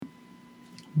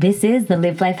This is the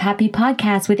Live Life Happy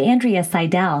podcast with Andrea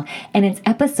Seidel, and it's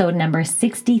episode number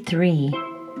 63.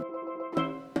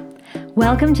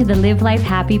 Welcome to the Live Life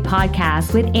Happy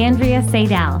podcast with Andrea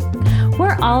Seidel.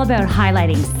 We're all about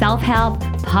highlighting self-help,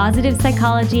 positive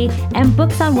psychology, and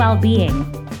books on well-being.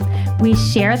 We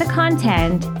share the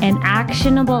content and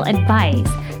actionable advice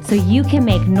so you can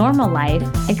make normal life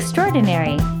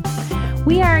extraordinary.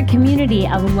 We are a community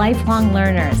of lifelong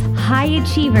learners, high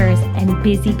achievers, and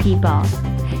busy people.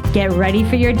 Get ready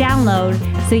for your download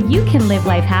so you can live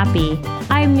life happy.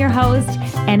 I'm your host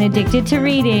and addicted to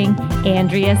reading,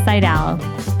 Andrea Seidel.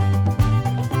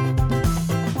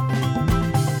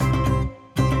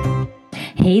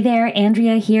 Hey there,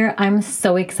 Andrea here. I'm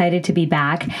so excited to be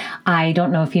back. I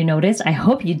don't know if you noticed. I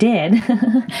hope you did.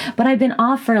 But I've been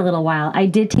off for a little while. I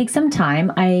did take some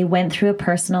time. I went through a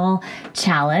personal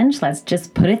challenge. Let's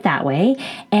just put it that way.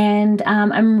 And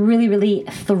I'm really, really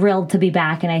thrilled to be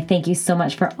back. And I thank you so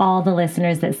much for all the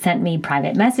listeners that sent me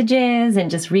private messages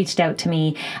and just reached out to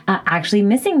me actually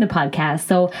missing the podcast.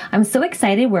 So I'm so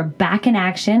excited. We're back in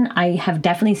action. I have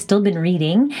definitely still been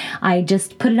reading. I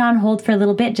just put it on hold for a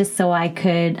little bit just so I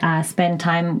could spend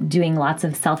time doing lots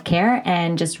of self-care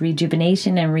and just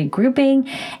rejuvenation and regrouping.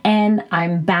 And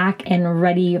I'm back and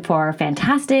ready for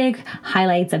fantastic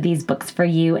highlights of these books for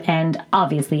you. And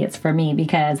obviously it's for me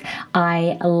because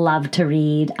I love to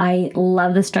read. I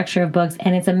love the structure of books,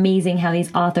 and it's amazing how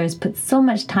these authors put so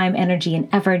much time, energy, and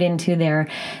effort into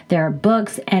their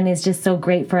books. And it's just so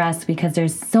great for us because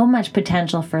there's so much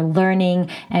potential for learning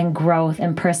and growth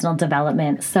and personal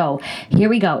development. So here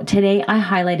we go. Today I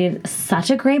highlighted such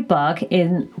a great book.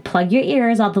 Plug your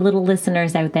ears, all the little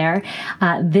listeners out there.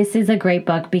 This is a great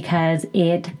book because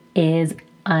it is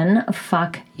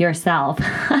Unfuck Yourself.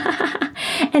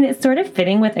 And it's sort of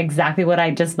fitting with exactly what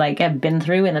I just have been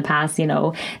through in the past,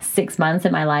 6 months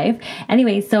in my life.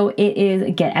 Anyway, so it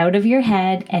is Get Out of Your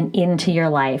Head and Into Your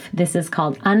Life. This is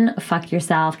called Unfuck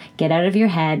Yourself, Get Out of Your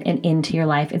Head and Into Your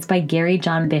Life. It's by Gary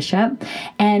John Bishop.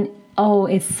 And oh,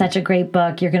 it's such a great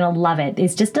book. You're going to love it.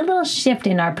 It's just a little shift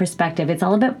in our perspective. It's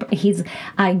all about,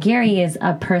 Gary is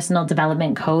a personal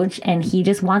development coach, and he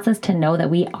just wants us to know that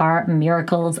we are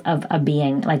miracles of a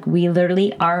being. Like, we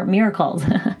literally are miracles.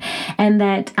 And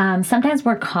that sometimes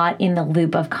we're caught in the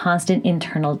loop of constant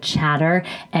internal chatter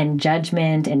and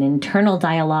judgment and internal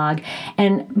dialogue.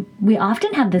 And we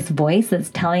often have this voice that's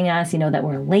telling us, that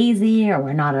we're lazy or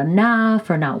we're not enough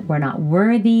or we're not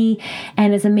worthy.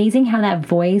 And it's amazing how that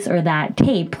voice or that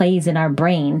tape plays in our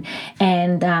brain.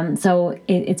 And so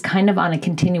it's kind of on a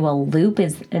continual loop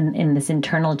is in this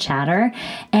internal chatter.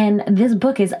 And this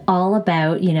book is all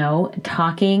about,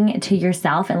 talking to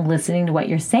yourself and listening to what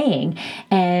you're saying.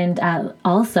 And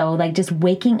also just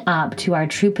waking up to our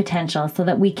true potential so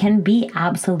that we can be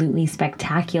absolutely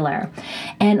spectacular.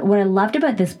 And what I loved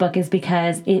about this book is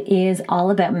because it is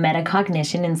all about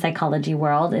metacognition in psychology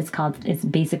world. It's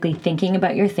basically thinking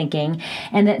about your thinking,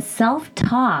 and that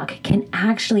self-talk can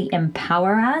actually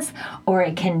empower us or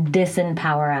it can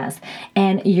disempower us.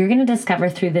 And you're going to discover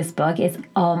through this book,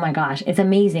 oh my gosh, it's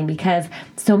amazing because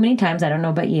so many times, I don't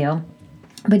know about you,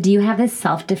 but do you have this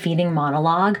self-defeating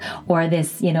monologue or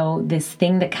this, this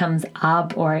thing that comes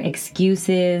up or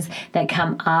excuses that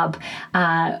come up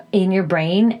in your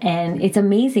brain? And it's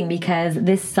amazing because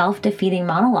this self-defeating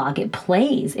monologue, it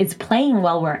plays. It's playing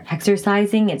while we're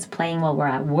exercising. It's playing while we're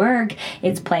at work.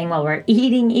 It's playing while we're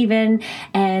eating even.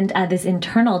 And this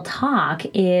internal talk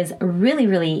is really,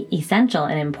 really essential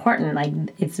and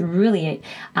important. It's really,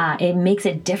 it makes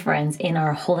a difference in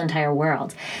our whole entire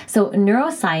world. So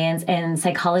neuroscience and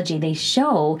psychology, they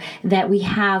show that we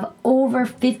have over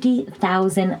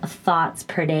 50,000 thoughts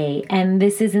per day. And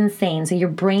this is insane. So your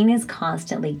brain is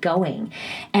constantly going.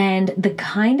 And the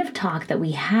kind of talk that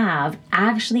we have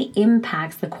actually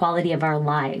impacts the quality of our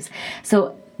lives.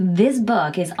 So this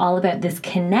book is all about this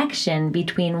connection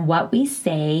between what we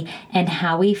say and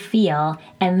how we feel,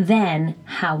 and then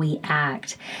how we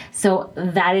act. So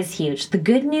that is huge. The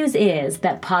good news is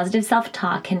that positive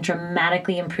self-talk can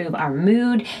dramatically improve our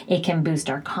mood. It can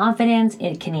boost our confidence.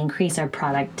 It can increase our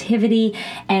productivity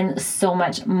and so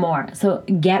much more. So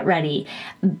get ready.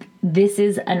 This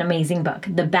is an amazing book.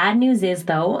 The bad news is,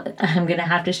 though, I'm going to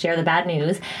have to share the bad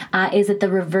news, is that the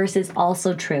reverse is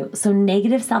also true. So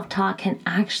negative self-talk can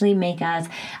actually make us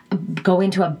go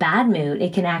into a bad mood.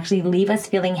 It can actually leave us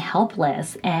feeling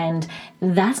helpless, and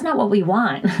that's not what we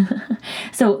want.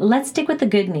 So let's stick with the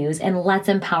good news and let's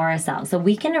empower ourselves. So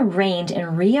we can arrange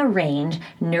and rearrange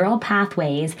neural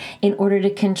pathways in order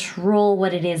to control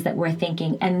what it is that we're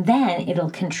thinking, and then it'll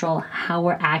control how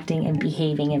we're acting and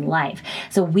behaving in life.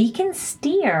 So we we can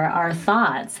steer our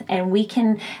thoughts, and we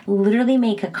can literally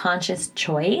make a conscious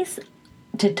choice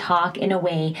to talk in a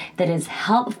way that is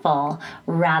helpful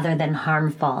rather than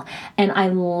harmful. And I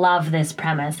love this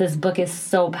premise. This book is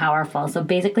so powerful. So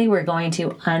basically, we're going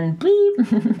to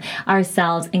unbleep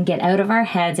ourselves and get out of our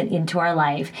heads and into our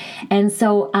life. And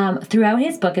so throughout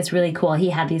his book, it's really cool. He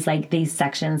had these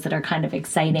sections that are kind of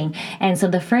exciting. And so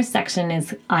the first section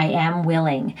is I am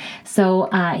willing. So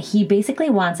he basically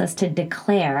wants us to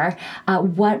declare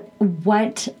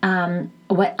what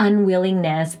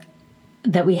unwillingness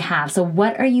that we have. So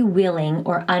what are you willing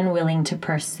or unwilling to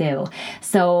pursue?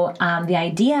 So the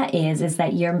idea is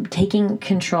that you're taking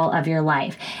control of your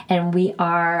life, and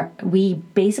we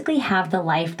basically have the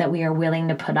life that we are willing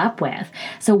to put up with.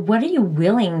 So what are you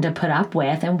willing to put up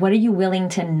with, and what are you willing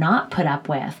to not put up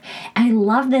with? And I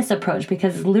love this approach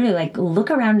because it's literally like, look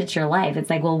around at your life.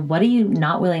 It's like, well, what are you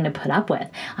not willing to put up with?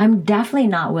 I'm definitely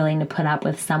not willing to put up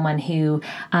with someone who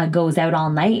goes out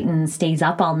all night and stays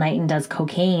up all night and does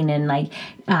cocaine and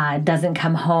doesn't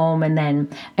come home and then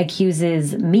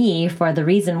accuses me for the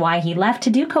reason why he left to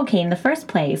do cocaine in the first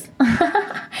place.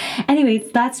 Anyways,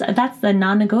 that's the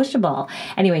non-negotiable.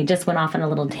 Anyway, just went off on a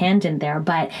little tangent there,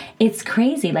 but it's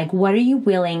crazy. Like, what are you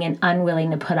willing and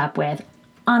unwilling to put up with?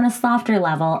 On a softer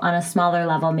level, on a smaller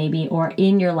level maybe, or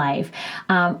in your life.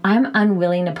 I'm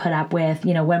unwilling to put up with,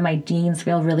 when my jeans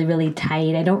feel really, really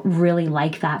tight. I don't really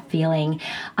like that feeling.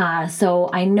 So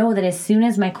I know that as soon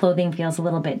as my clothing feels a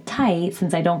little bit tight,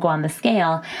 since I don't go on the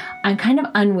scale, I'm kind of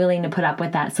unwilling to put up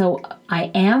with that. So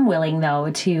I am willing,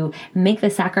 though, to make the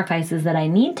sacrifices that I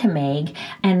need to make,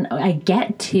 and I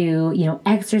get to,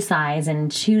 exercise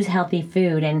and choose healthy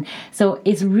food. And so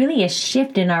it's really a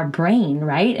shift in our brain,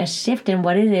 right? A shift in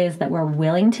what it is that we're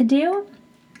willing to do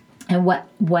and what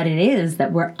it is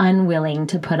that we're unwilling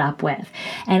to put up with.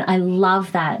 And I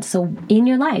love that. So in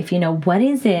your life, what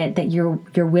is it that you're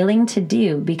willing to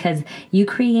do? Because you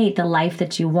create the life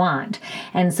that you want.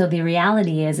 And so the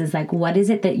reality is like, what is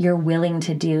it that you're willing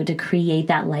to do to create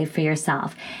that life for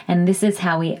yourself? And this is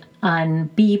how we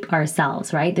unbeep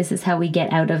ourselves, right? This is how we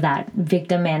get out of that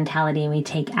victim mentality and we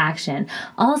take action.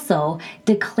 Also,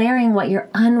 declaring what you're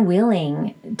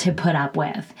unwilling to put up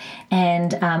with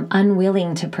and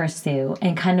unwilling to pursue,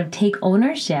 and kind of take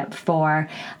ownership for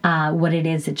what it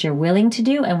is that you're willing to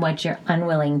do and what you're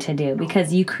unwilling to do,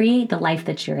 because you create the life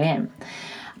that you're in.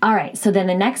 All right, so then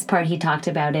the next part he talked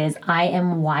about is I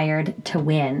am wired to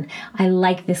win. I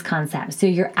like this concept. So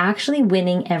you're actually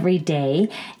winning every day,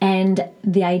 and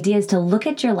the idea is to look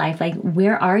at your life, like,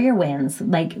 where are your wins?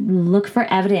 Like, look for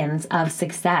evidence of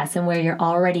success and where you're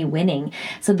already winning.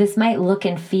 So this might look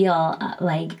and feel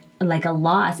like a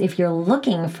loss if you're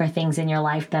looking for things in your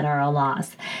life that are a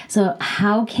loss. So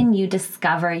how can you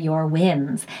discover your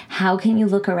wins? How can you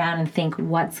look around and think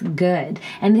what's good?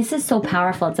 And this is so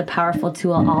powerful. It's a powerful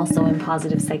tool also in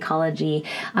positive psychology,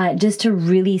 just to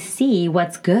really see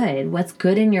what's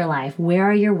good in your life. Where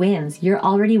are your wins? You're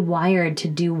already wired to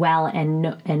do well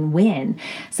and win.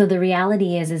 So the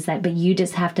reality is that, but you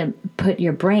just have to put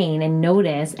your brain and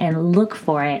notice and look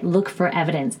for it, look for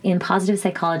evidence. In positive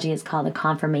psychology, it's called a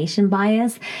confirmation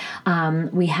bias.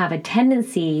 We have a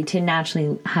tendency to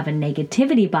naturally have a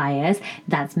negativity bias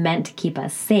that's meant to keep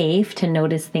us safe, to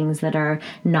notice things that are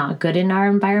not good in our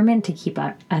environment, to keep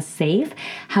us safe.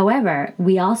 However,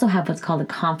 we also have what's called a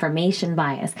confirmation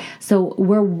bias. So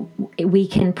we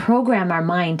can program our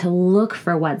mind to look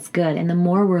for what's good, and the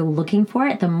more we're looking for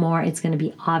it, the more it's going to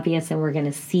be obvious and we're going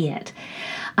to see it.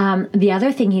 The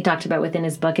other thing he talked about within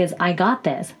his book is I got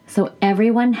this. So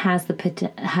everyone has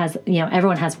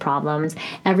everyone has problems.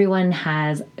 Everyone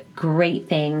has great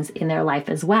things in their life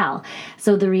as well.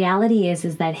 So the reality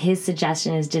is that his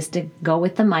suggestion is just to go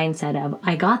with the mindset of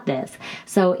I got this.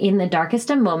 So in the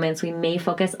darkest of moments, we may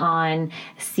focus on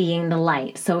seeing the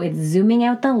light. So it's zooming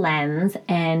out the lens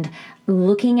and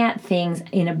looking at things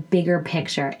in a bigger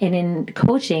picture. And in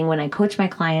coaching, when I coach my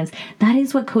clients, that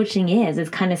is what coaching is. It's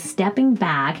kind of stepping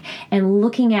back and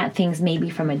looking at things maybe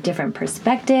from a different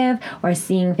perspective, or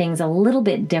seeing things a little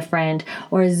bit different,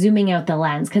 or zooming out the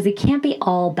lens, because it can't be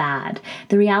all bad.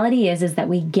 The reality is that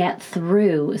we get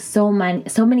through so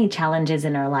many challenges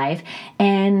in our life.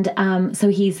 And so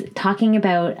he's talking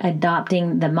about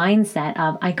adopting the mindset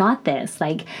of I got this.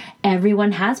 Like,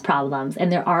 everyone has problems, and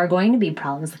there are going to be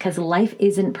problems because life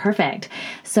isn't perfect.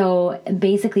 So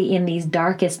basically, in these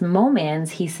darkest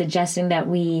moments, he's suggesting that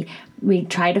we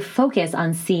try to focus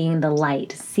on seeing the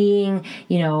light, seeing,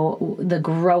 the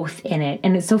growth in it.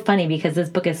 And it's so funny because this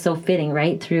book is so fitting,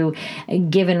 right?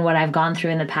 Given what I've gone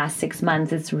through in the past 6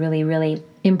 months, it's really, really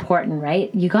important,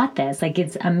 right? You got this. Like,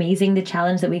 it's amazing the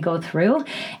challenge that we go through.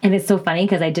 And it's so funny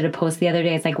because I did a post the other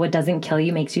day. It's like, what doesn't kill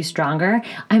you makes you stronger.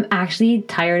 I'm actually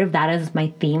tired of that as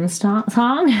my theme song.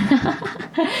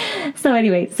 So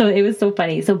anyway, so it was so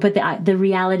funny. So, but the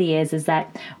reality is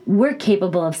that we're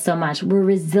capable of so much. We're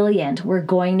resilient. We're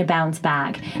going to bounce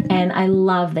back. And I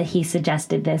love that he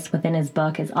suggested this within his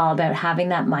book. It's all about having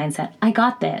that mindset. I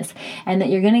got this, and that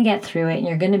you're going to get through it and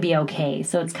you're going to be okay.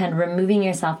 So it's kind of removing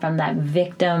yourself from that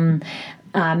victim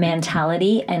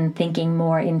mentality and thinking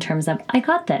more in terms of, I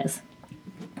got this.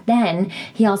 Then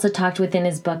he also talked within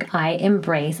his book, I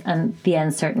Embrace the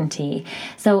Uncertainty.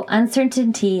 So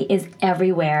uncertainty is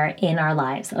everywhere in our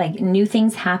lives. Like, new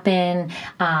things happen.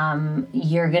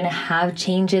 You're going to have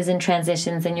changes and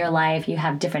transitions in your life. You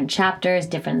have different chapters,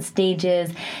 different stages.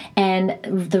 And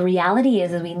the reality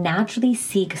is we naturally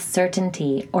seek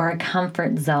certainty or a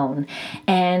comfort zone.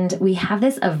 And we have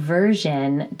this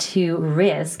aversion to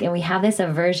risk, and we have this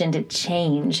aversion to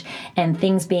change and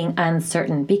things being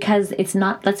uncertain, because it's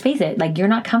not, let's face it, like, you're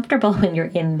not comfortable when you're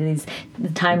in these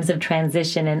times of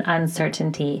transition and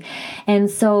uncertainty. And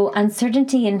so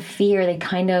uncertainty and fear,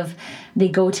 they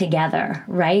go together,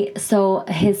 right? So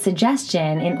his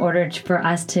suggestion, in order for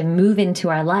us to move into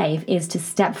our life, is to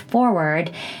step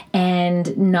forward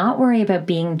and not worry about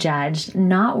being judged,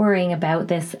 not worrying about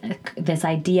this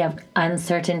idea of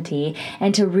uncertainty,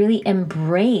 and to really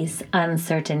embrace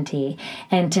uncertainty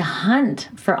and to hunt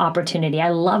for opportunity. I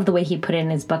love the way he put it in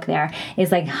his book there,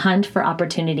 is like, hunt for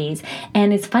opportunities.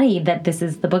 And it's funny that this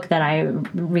is the book that I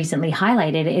recently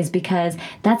highlighted, is because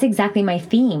that's exactly my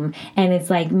theme. And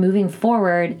it's like moving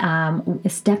forward,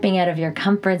 stepping out of your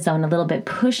comfort zone a little bit,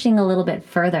 pushing a little bit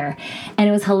further. And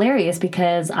it was hilarious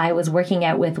because I was working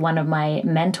out with one of my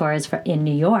mentors in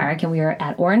New York, and we were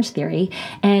at Orange Theory,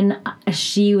 and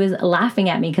she was laughing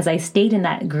at me because I stayed in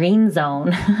that green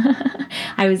zone.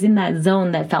 I was in that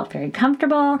zone that felt very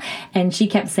comfortable, and she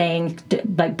kept saying,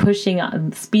 like,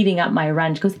 speeding up my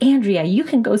run. She goes, Andrea, you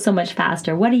can go so much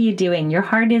faster. What are you doing? Your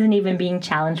heart isn't even being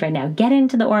challenged right now. Get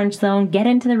into the orange zone, get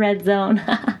into the red zone.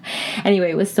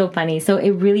 Anyway, it was so funny. So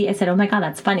I said, oh my God,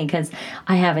 that's funny, because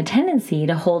I have a tendency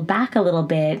to hold back a little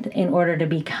bit in order to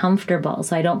be comfortable,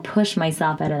 so I don't push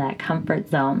myself out of that comfort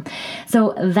zone.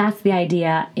 So that's the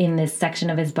idea in this section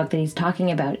of his book that he's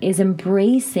talking about, is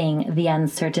embracing the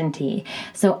uncertainty.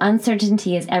 So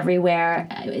uncertainty is everywhere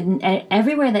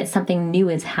that something new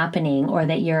is happening, or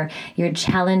that you're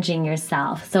challenging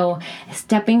yourself. So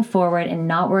stepping forward and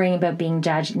not worrying about being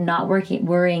judged, not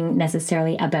worrying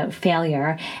necessarily about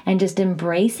failure, and just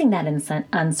embracing that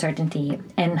uncertainty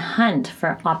and hunt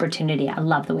for opportunity. I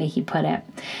love the way he put it.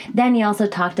 Then he also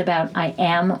talked about, I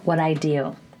am what I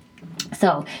do.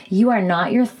 So you are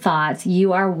not your thoughts,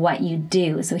 you are what you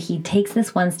do. So he takes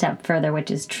this one step further,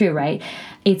 which is true, right?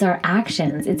 It's our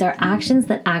actions. It's our actions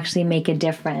that actually make a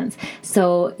difference.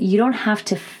 So you don't have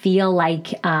to feel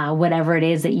like whatever it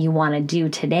is that you want to do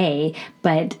today,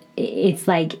 but it's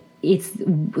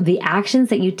the actions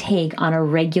that you take on a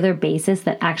regular basis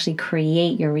that actually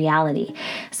create your reality.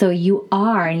 So you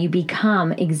are and you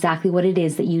become exactly what it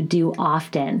is that you do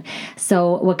often.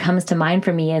 So what comes to mind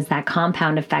for me is that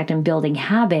compound effect and building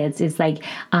habits is like,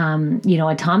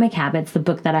 Atomic Habits, the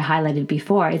book that I highlighted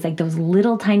before. It's like those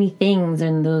little tiny things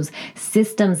and those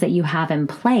systems that you have in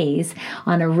place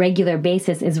on a regular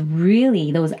basis is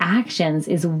really, those actions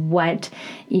is what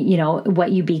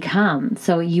you become.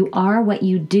 So you are what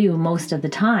you do most of the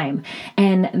time.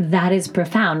 And that is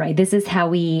profound, right? This is how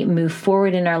we move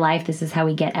forward in our life. This is how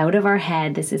we get out of our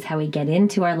head. This is how we get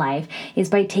into our life, is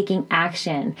by taking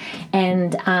action.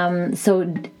 And so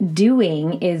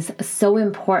doing is so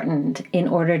important in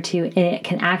order to, it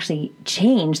can actually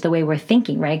change the way we're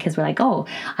thinking, right? Because we're like, oh,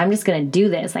 I'm just going to do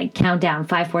this, like count down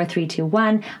 5, 4, 3, 2,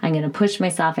 1. I'm going to push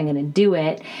myself. I'm going to do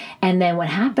it. And then what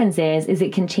happens is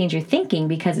it can change your thinking,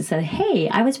 because it says, hey,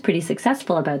 I was pretty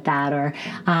successful about that, or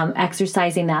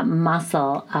exercising that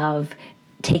muscle of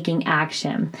taking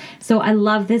action. So I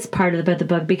love this part about the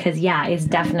book because, it's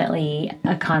definitely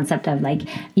a concept of like,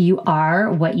 you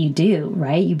are what you do,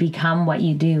 right? You become what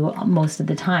you do most of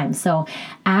the time. So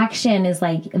action is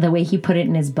like, the way he put it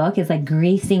in his book, is like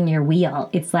greasing your wheel.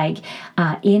 It's like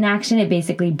inaction, it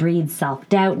basically breeds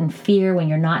self-doubt and fear. When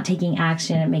you're not taking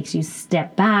action, it makes you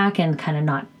step back and kind of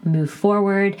not move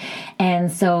forward.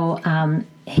 And so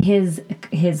his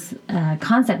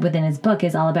concept within his book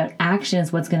is all about action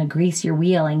is what's going to grease your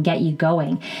wheel and get you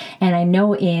going. And I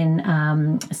know in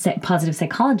positive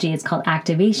psychology, it's called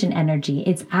activation energy.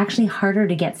 It's actually harder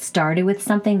to get started with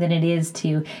something than it is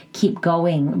to keep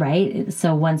going, right?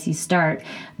 So once you start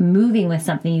moving with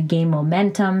something, you gain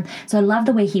momentum. So I love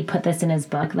the way he put this in his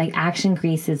book, like action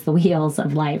greases the wheels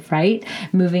of life, right?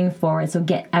 Moving forward. So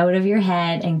get out of your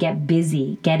head and get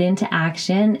busy, get into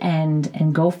action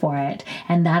and go for it.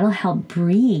 And that'll help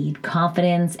breed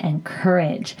confidence and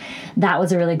courage. That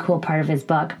was a really cool part of his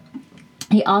book.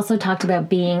 He also talked about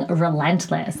being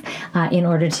relentless in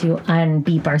order to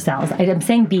unbeep ourselves. I'm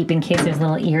saying beep in case there's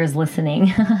little ears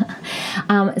listening.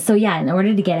 So yeah, in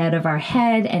order to get out of our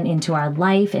head and into our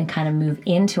life and kind of move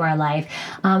into our life,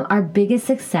 our biggest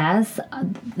successes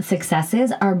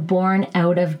are born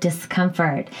out of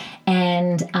discomfort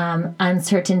and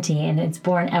uncertainty, and it's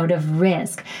born out of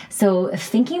risk. So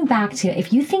if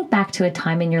you think back to a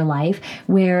time in your life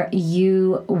where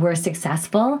you were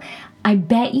successful, I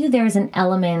bet you there's an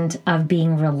element of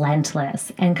being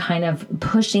relentless and kind of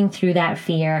pushing through that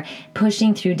fear,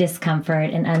 pushing through discomfort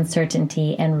and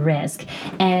uncertainty and risk.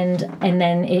 And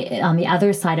then on the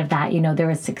other side of that, there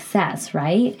was success,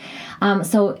 right?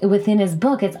 So within his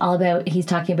book, it's all about, he's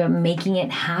talking about making it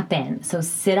happen. So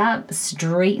sit up,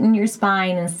 straighten your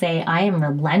spine and say, I am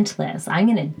relentless. I'm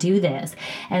going to do this.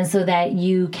 And so that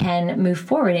you can move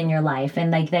forward in your life.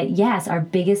 And like that, yes, our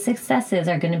biggest successes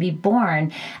are going to be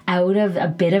born out of a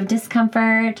bit of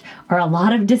discomfort or a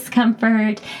lot of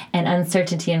discomfort and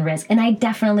uncertainty and risk. And I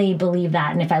definitely believe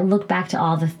that. And if I look back to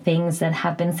all the things that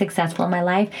have been successful in my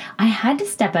life, I had to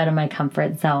step out of my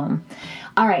comfort zone.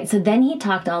 All right, so then he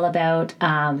talked all about,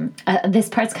 this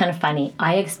part's kind of funny.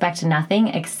 I expect nothing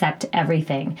except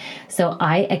everything. So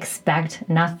I expect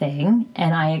nothing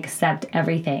and I accept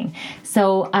everything.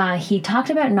 So he talked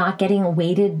about not getting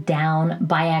weighted down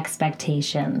by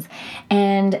expectations.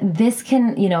 And this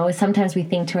can, sometimes we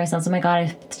think to ourselves, oh my God,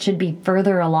 I should be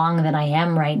further along than I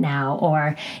am right now.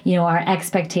 Or, our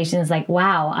expectations like,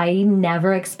 wow, I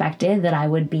never expected that I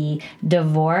would be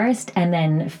divorced and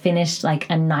then finish like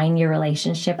a 9-year relationship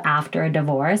after a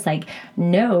divorce. Like,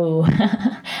 no,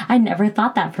 I never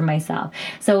thought that for myself.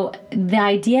 So the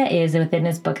idea is within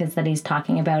his book is that he's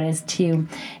talking about is to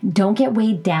don't get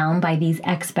weighed down by these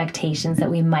expectations that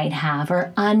we might have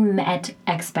or unmet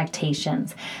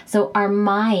expectations. So our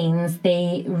minds,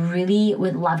 they really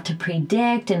would love to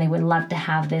predict and they would love to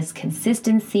have this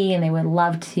consistency and they would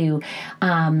love to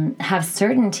have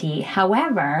certainty.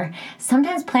 However,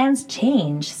 sometimes plans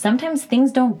change. Sometimes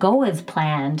things don't go as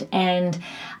planned. And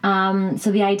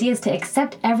so the idea is to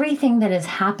accept everything that has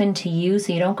happened to you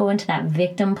so you don't go into that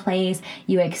victim place.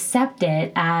 You accept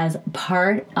it as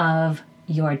part of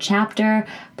your chapter,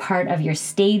 part of your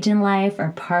stage in life, or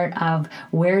part of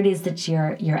where it is that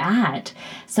you're at.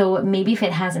 So maybe if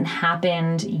it hasn't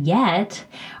happened yet,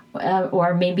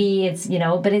 or maybe it's,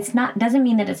 but it's not, doesn't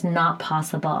mean that it's not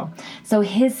possible. So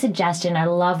his suggestion, I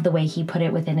love the way he put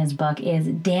it within his book, is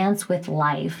dance with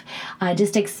life.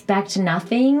 Just expect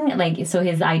nothing. So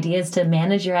his idea is to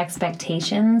manage your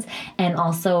expectations and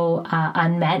also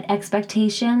unmet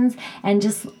expectations and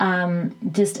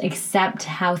just accept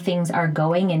how things are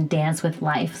going and dance with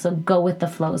life. So go with the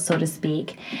flow, so to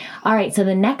speak. All right. So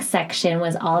the next section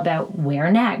was all about where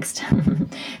next.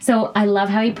 So I love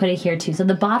how he put it here too. So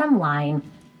the bottom line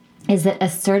is that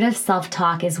assertive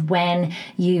self-talk is when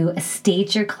you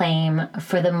state your claim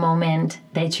for the moment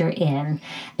that you're in.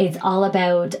 It's all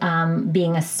about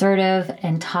being assertive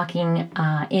and talking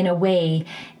in a way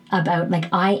about like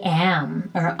I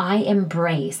am, or I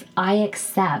embrace, I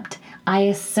accept, I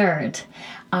assert,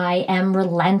 I am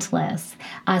relentless.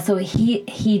 So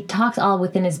he talks all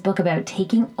within his book about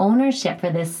taking ownership for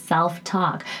this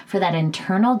self-talk, for that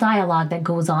internal dialogue that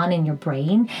goes on in your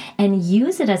brain, and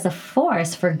use it as a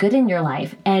force for good in your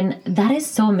life. And that is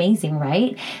so amazing,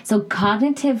 right? So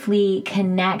cognitively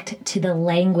connect to the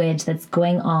language that's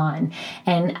going on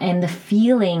and the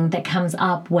feeling that comes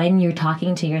up when you're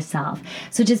talking to yourself.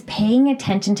 So just paying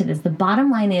attention to this. The bottom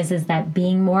line is that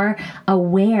being more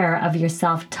aware of your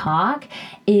self-talk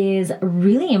is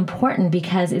really important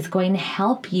because it's going to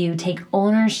help you take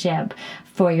ownership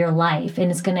for your life, and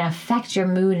it's going to affect your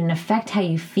mood and affect how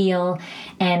you feel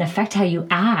and affect how you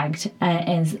act,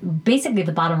 is basically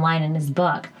the bottom line in his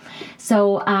book.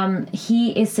 So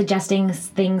he is suggesting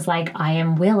things like I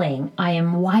am willing, I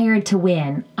am wired to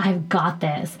win, I've got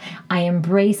this, I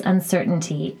embrace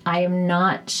uncertainty, I am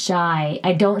not shy,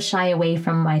 I don't shy away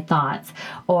from my thoughts,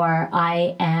 or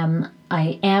I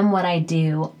am what I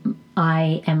do.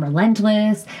 I am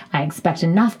relentless, I expect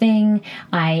nothing,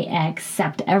 I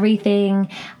accept everything.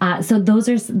 So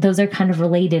those are kind of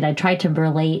related. I tried to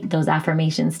relate those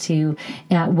affirmations to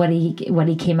what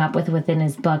he came up with within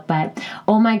his book. But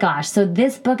oh my gosh, so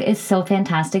this book is so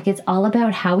fantastic. It's all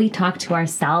about how we talk to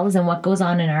ourselves and what goes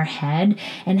on in our head,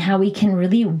 and how we can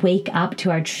really wake up to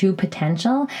our true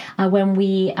potential when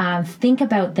we think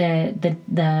about the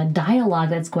dialogue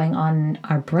that's going on in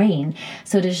our brain.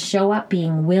 So to show up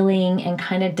being willing and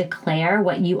kind of declare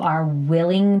what you are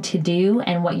willing to do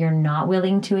and what you're not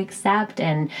willing to accept,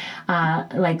 and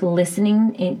like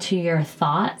listening into your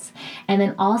thoughts. And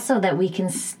then also that we can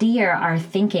steer our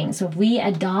thinking. So if we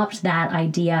adopt that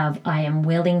idea of I am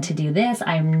willing to do this,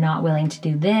 I am not willing to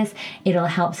do this, it'll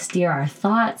help steer our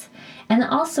thoughts. And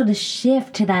also to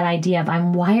shift to that idea of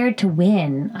I'm wired to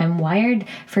win. I'm wired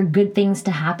for good things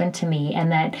to happen to me.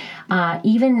 And that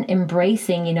even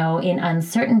embracing, in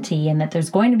uncertainty, and that there's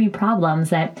going to be problems,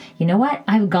 that, you know what,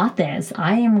 I've got this.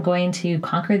 I am going to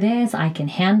conquer this. I can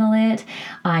handle it.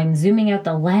 I'm zooming out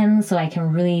the lens so I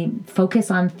can really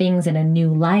focus on things in a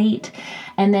new light.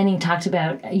 And then he talked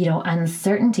about,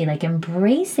 uncertainty, like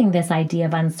embracing this idea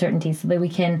of uncertainty so that we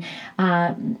can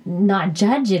not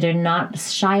judge it or not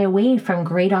shy away from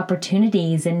great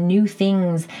opportunities and new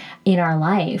things in our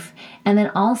life. And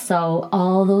then also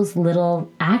all those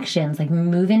little actions, like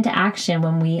move into action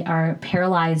when we are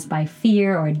paralyzed by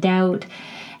fear or doubt.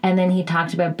 And then he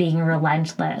talked about being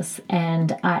relentless.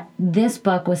 And this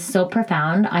book was so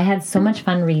profound. I had so much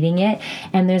fun reading it.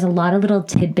 And there's a lot of little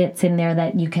tidbits in there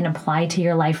that you can apply to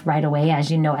your life right away.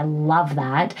 As you know, I love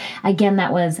that. Again,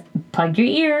 that was plug your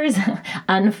ears,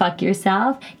 unfuck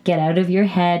yourself, get out of your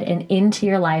head and into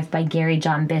your life by Gary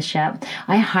John Bishop.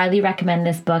 I highly recommend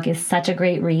this book. It's such a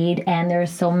great read. And there are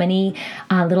so many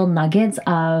little nuggets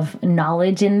of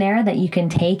knowledge in there that you can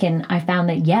take. And I found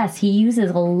that, yes, he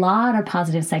uses a lot of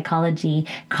positive psychology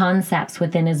concepts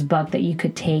within his book that you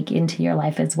could take into your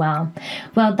life as well.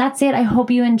 Well, that's it. I hope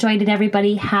you enjoyed it,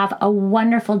 everybody. Have a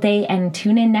wonderful day and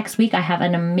tune in next week. I have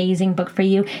an amazing book for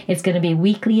you. It's going to be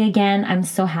weekly again. I'm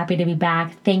so happy to be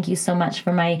back. Thank you so much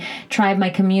for my tribe, my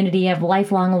community of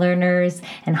lifelong learners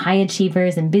and high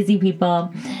achievers and busy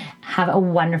people. Have a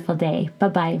wonderful day.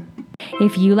 Bye-bye.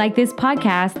 If you like this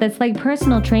podcast that's like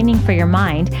personal training for your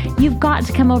mind, you've got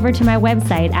to come over to my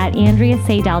website at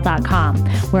AndreaSeidel.com,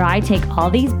 where I take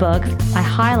all these books, I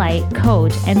highlight,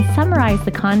 coach, and summarize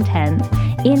the content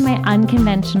in my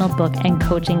unconventional book and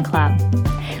coaching club.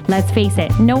 Let's face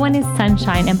it, no one is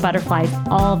sunshine and butterflies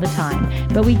all the time,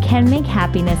 but we can make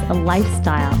happiness a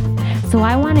lifestyle. So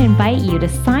I want to invite you to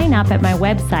sign up at my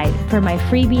website for my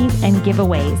freebies and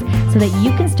giveaways so that you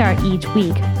can start each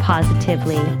week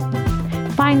positively.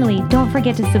 Finally, don't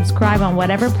forget to subscribe on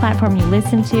whatever platform you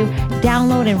listen to,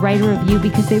 download and write a review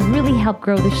because they really help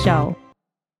grow the show.